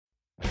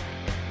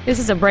This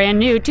is a brand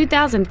new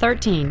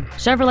 2013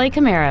 Chevrolet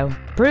Camaro,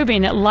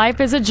 proving that life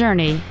is a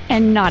journey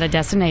and not a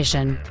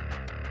destination.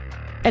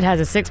 It has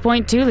a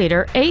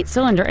 6.2-liter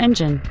 8-cylinder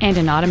engine and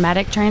an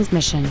automatic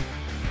transmission.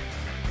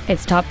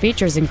 Its top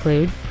features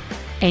include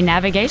a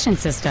navigation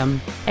system,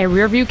 a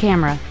rear-view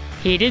camera,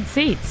 heated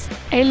seats,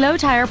 a low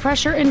tire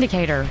pressure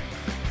indicator,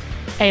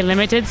 a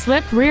limited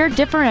slip rear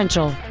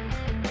differential,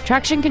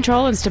 traction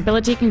control and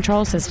stability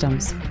control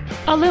systems,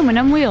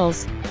 aluminum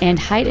wheels, and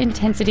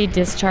high-intensity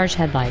discharge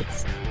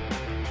headlights.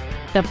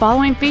 The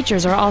following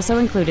features are also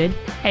included: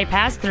 a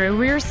pass-through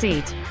rear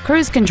seat,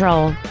 cruise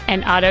control,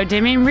 an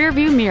auto-dimming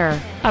rear-view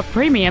mirror, a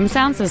premium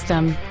sound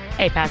system,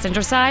 a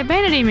passenger side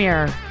vanity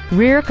mirror,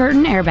 rear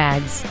curtain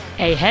airbags,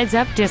 a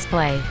heads-up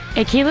display,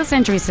 a keyless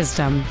entry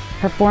system,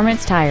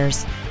 performance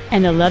tires,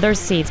 and the leather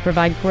seats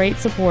provide great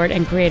support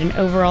and create an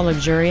overall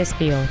luxurious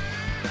feel.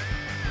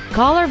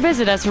 Call or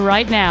visit us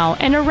right now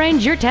and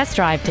arrange your test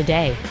drive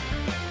today.